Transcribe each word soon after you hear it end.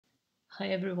Hi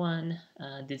everyone,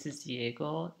 this is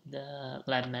Diego, the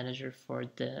lab manager for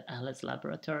the Alice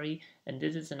laboratory, and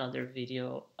this is another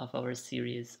video of our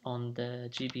series on the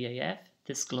GBIF,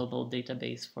 this global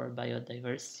database for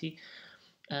biodiversity.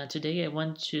 Today I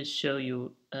want to show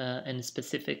you in a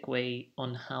specific way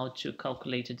on how to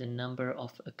calculate the number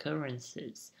of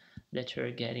occurrences that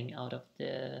you're getting out of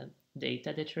the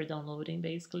data that you're downloading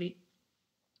basically.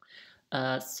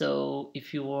 So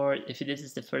if this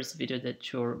is the first video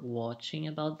that you're watching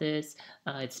about this,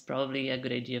 it's probably a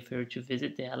good idea for you to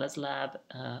visit the Alice Lab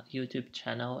YouTube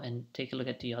channel and take a look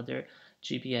at the other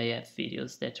GBIF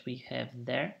videos that we have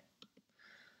there.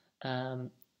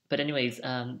 But anyways,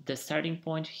 the starting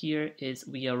point here is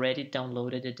we already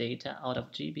downloaded the data out of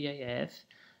GBIF,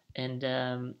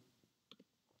 and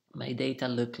my data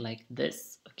look like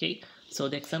this. Okay, so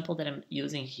the example that I'm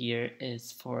using here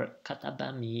is for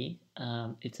katabami.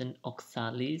 It's an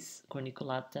Oxalis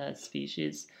corniculata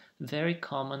species, very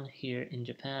common here in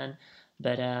Japan,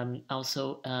 but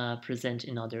also present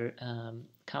in other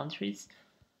countries.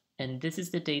 And this is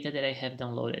the data that I have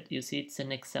downloaded. You see, it's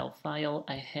an Excel file.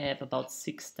 I have about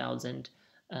 6,000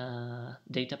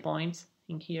 data points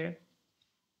in here.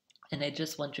 And I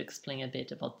just want to explain a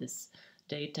bit about this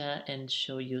data and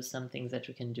show you some things that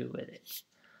we can do with it.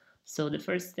 So the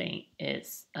first thing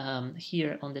is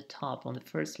here on the top, on the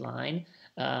first line,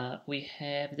 we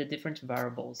have the different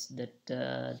variables that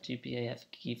GBIF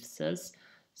gives us.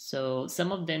 So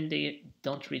some of them, they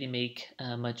don't really make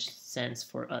much sense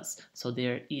for us. So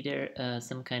they're either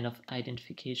some kind of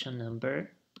identification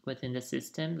number within the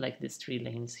system, like these 3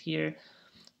 lanes here,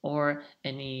 or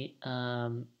any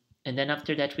and then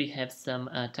after that we have some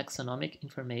taxonomic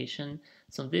information.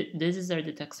 So these are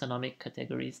the taxonomic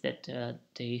categories that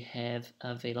they have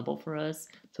available for us.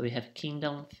 So we have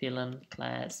kingdom, phylum,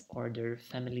 class, order,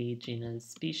 family, genus,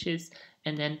 species,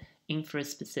 and then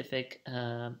infra-specific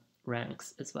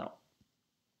ranks as well.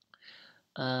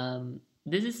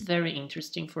 This is very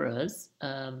interesting for us.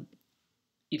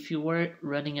 If you were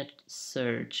running a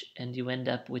search and you end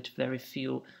up with very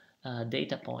few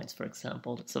data points, for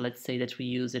example. So let's say that we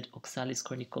used Oxalis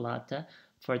corniculata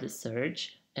for the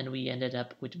search and we ended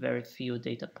up with very few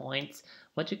data points.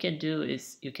 What you can do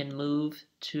is you can move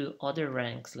to other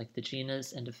ranks like the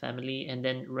genus and the family and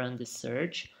then run the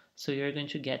search. So you're going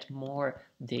to get more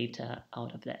data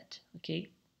out of that. Okay,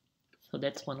 so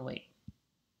that's one way.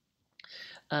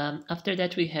 After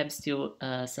that, we have still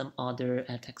some other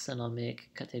taxonomic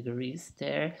categories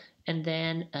there, and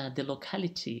then the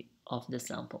locality of the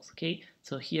samples. Okay,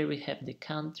 so here we have the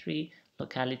country,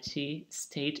 locality,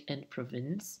 state, and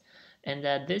province,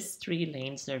 and these 3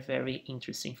 lanes are very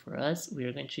interesting for us. We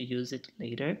are going to use it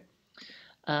later.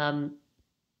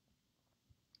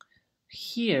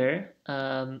 Here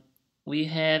we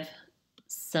have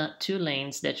 2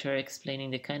 lanes that are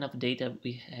explaining the kind of data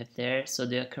we have there, so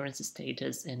the occurrence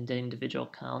status and the individual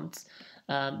counts.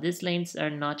 These lanes are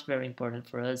not very important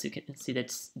for us. You can see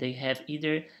that they have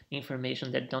either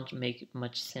information that don't make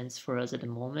much sense for us at the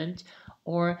moment,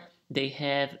 or they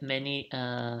have many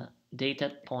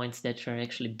data points that are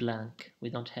actually blank. We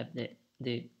don't have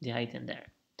the item there.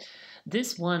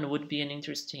 This one would be an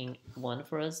interesting one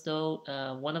for us though.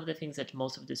 One of the things that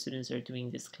most of the students are doing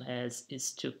this class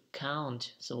is to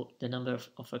count, so the number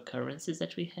of occurrences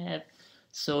that we have.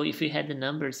 So if we had the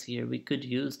numbers here, we could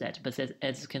use that, but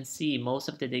as you can see, most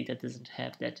of the data doesn't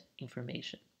have that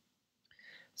information.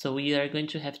 So we are going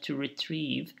to have to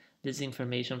retrieve this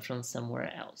information from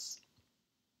somewhere else.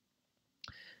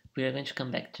 We are going to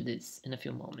come back to this in a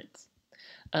few moments.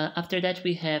 After that,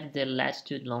 we have the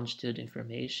latitude, longitude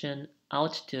information,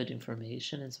 altitude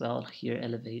information as well, here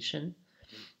elevation,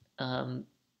 and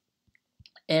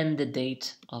the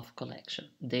date of collection,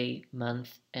 day,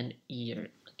 month, and year.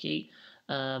 Okay,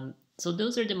 so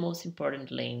those are the most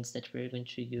important lanes that we're going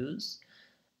to use.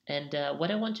 And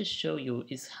what I want to show you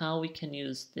is how we can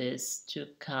use this to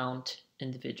count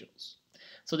individuals.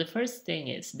 So the first thing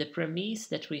is the premise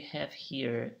that we have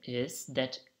here is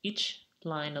that each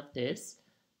line of this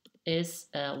is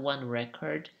one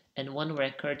record, and one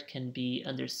record can be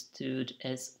understood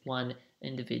as one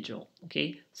individual.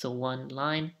 Okay, so one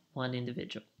line, one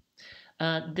individual.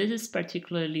 This is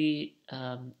particularly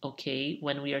okay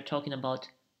when we are talking about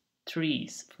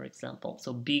trees, for example.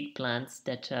 So big plants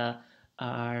that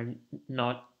are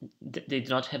not, they do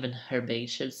not have an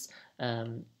herbaceous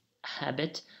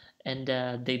habit, and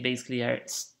they basically are,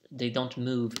 they don't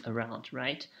move around,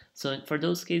 right? So for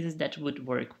those cases that would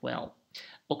work well.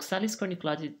 Oxalis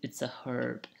corniculata, it's a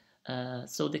herb.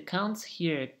 So the counts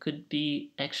here could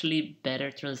be actually better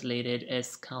translated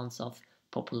as counts of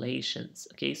populations.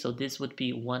 Okay, so this would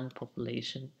be one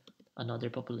population another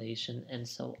population, and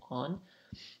so on.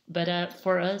 But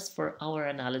for us, for our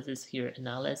analysis here in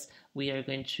Alice, we are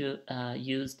going to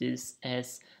use this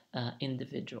as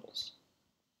individuals.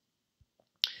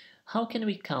 How can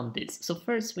we count this? So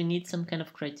first we need some kind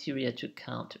of criteria to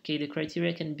count. Okay, the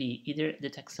criteria can be either the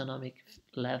taxonomic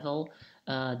level,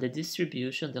 the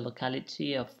distribution, the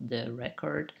locality of the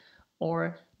record,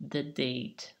 or the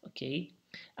date. Okay,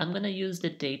 I'm gonna use the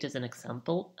date as an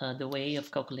example. The way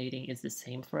of calculating is the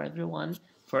same for everyone,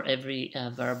 for every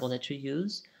variable that you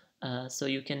use. So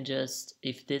you can just,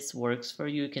 if this works for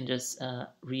you, you can just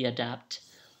readapt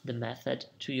the method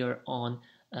to your own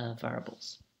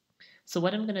variables. So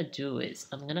what I'm gonna do is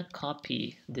I'm gonna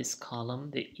copy this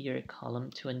column, the year column,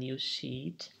 to a new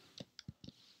sheet,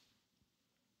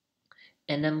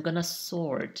 and I'm gonna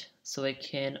sort so I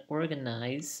can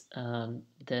organize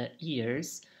the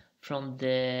years from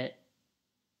the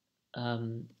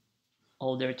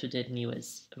older to the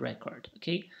newest record,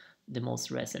 okay, the most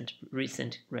recent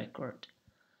record.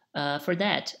 For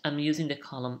that, I'm using the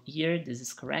column year. This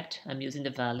is correct. I'm using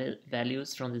the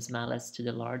values from the smallest to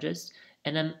the largest,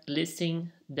 and I'm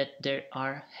listing that there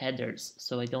are headers.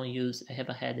 So I have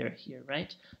a header here,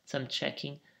 right? So I'm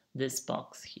checking this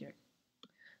box here.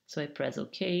 So I press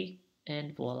OK,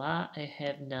 and voila, I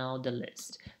have now the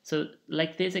list. So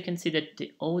like this, I can see that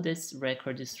the oldest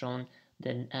record is from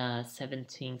the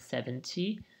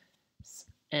 1770,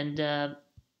 and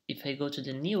if I go to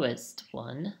the newest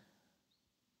one,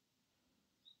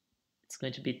 it's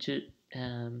going to be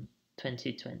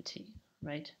 2020,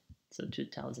 right? So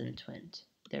 2020.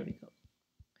 There we go.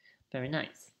 Very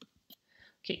nice.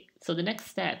 Okay, so the next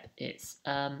step is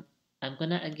I'm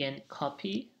gonna again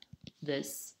copy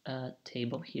this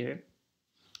table here,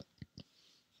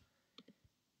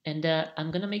 and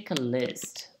I'm gonna make a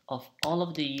list of all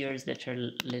of the years that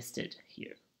are listed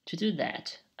here. To do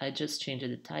that, I just changed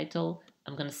the title.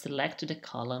 I'm gonna select the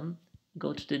column,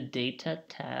 go to the Data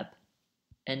tab,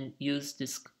 and use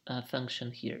this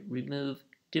function here, remove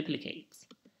duplicates.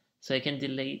 So I can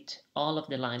delete all of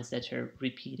the lines that are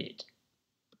repeated.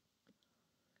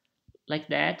 Like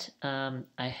that,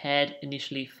 I had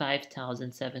initially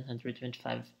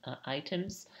 5,725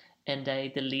 items, and I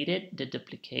deleted the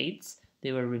duplicates.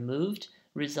 They were removed,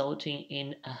 resulting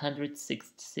in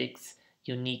 166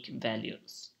 unique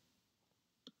values.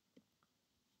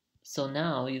 So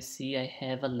now you see I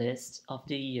have a list of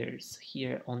the years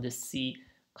here on the C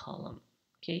column.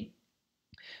 Okay,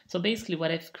 so basically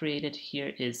what I've created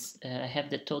here is I have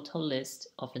the total list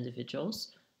of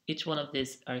individuals. Each one of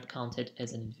these are counted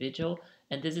as an individual,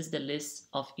 and this is the list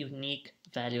of unique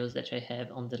values that I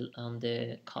have on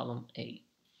the column A.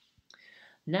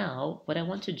 Now what I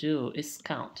want to do is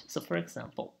count. So for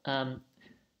example,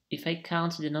 if I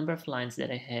count the number of lines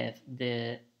that I have,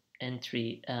 the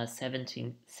entry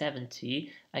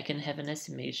 1770, I can have an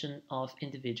estimation of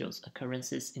individuals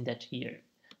occurrences in that year.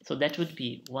 So that would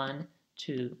be 1,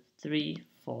 2, 3,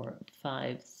 4,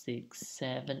 5, 6,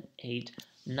 7, 8,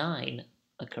 9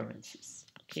 occurrences.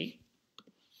 Okay,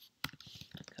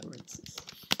 occurrences.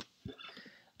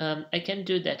 I can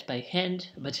do that by hand,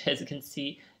 but as you can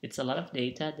see, it's a lot of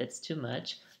data. That's too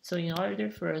much. So in order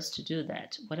for us to do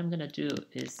that, what I'm going to do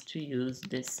is to use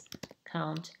this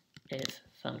COUNTIF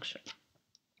function.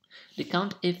 The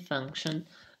COUNTIF function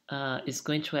is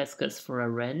going to ask us for a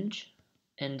range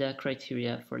and a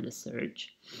criteria for the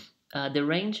search. The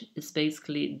range is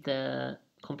basically the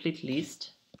complete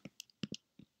list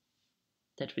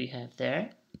that we have there.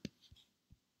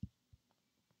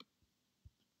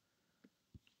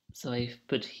 So I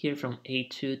put here from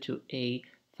A2 to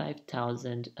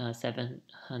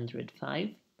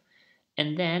A5705,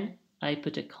 and then I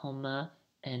put a comma,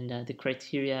 and the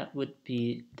criteria would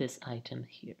be this item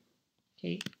here.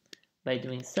 Okay, by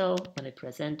doing so, when I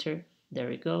press enter, there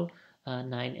we go,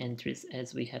 9 entries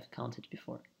as we have counted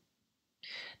before.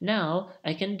 Now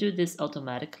I can do this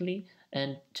automatically,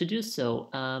 and to do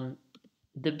so,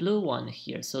 the blue one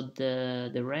here, so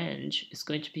the range is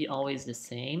going to be always the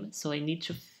same, so I need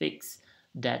to fix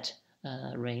that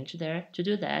range there. To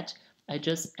do that, I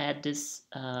just add this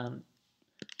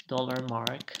dollar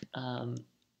mark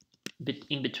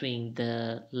in between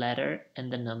the letter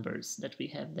and the numbers that we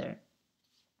have there.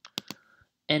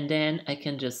 And then I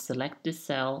can just select this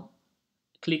cell,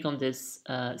 click on this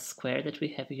square that we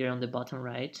have here on the bottom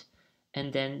right,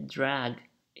 and then drag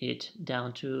it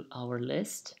down to our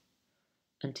list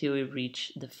until we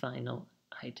reach the final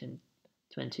item,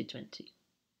 2020.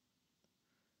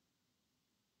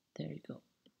 There you go.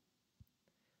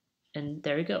 And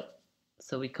there you go.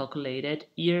 So we calculated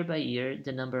year by year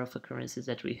the number of occurrences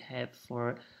that we have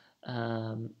for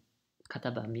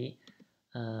Katabami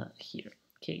here.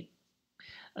 Okay.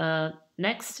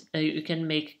 Next, you can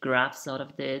make graphs out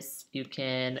of this. You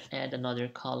can add another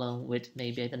column with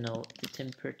maybe, I don't know, the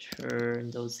temperature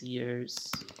in those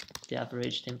years, the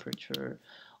average temperature,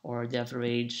 or the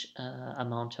average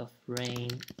amount of rain.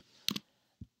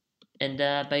 And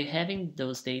by having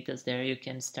those data there, you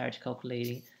can start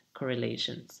calculating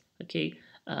correlations. Okay,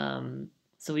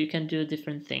 so you can do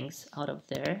different things out of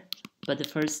there, but the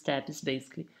first step is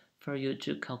basically for you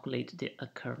to calculate the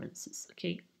occurrences.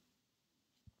 Okay.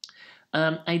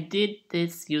 I did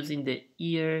this using the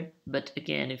year, but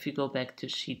again, if you go back to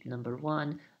sheet number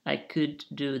 1, I could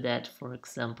do that, for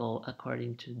example,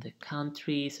 according to the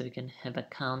country, so you can have a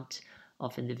count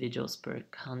of individuals per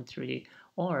country,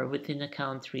 or within a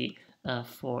country,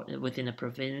 within a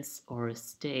province or a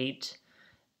state.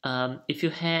 If you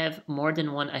have more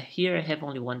than one, here I have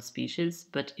only one species,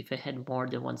 but if I had more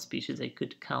than one species, I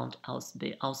could count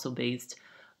also based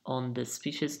on the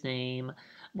species name.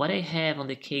 What I have on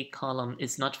the K column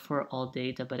is not for all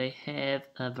data, but I have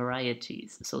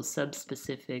varieties, so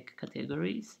sub-specific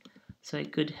categories. So I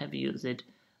could have used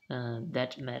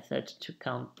that method to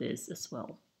count this as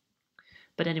well.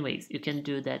 But anyways, you can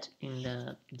do that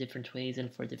in different ways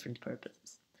and for different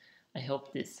purposes. I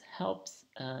hope this helps,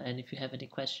 and if you have any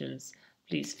questions,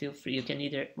 please feel free. You can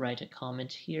either write a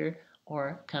comment here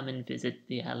or come and visit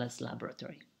the LS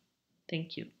laboratory.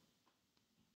 Thank you.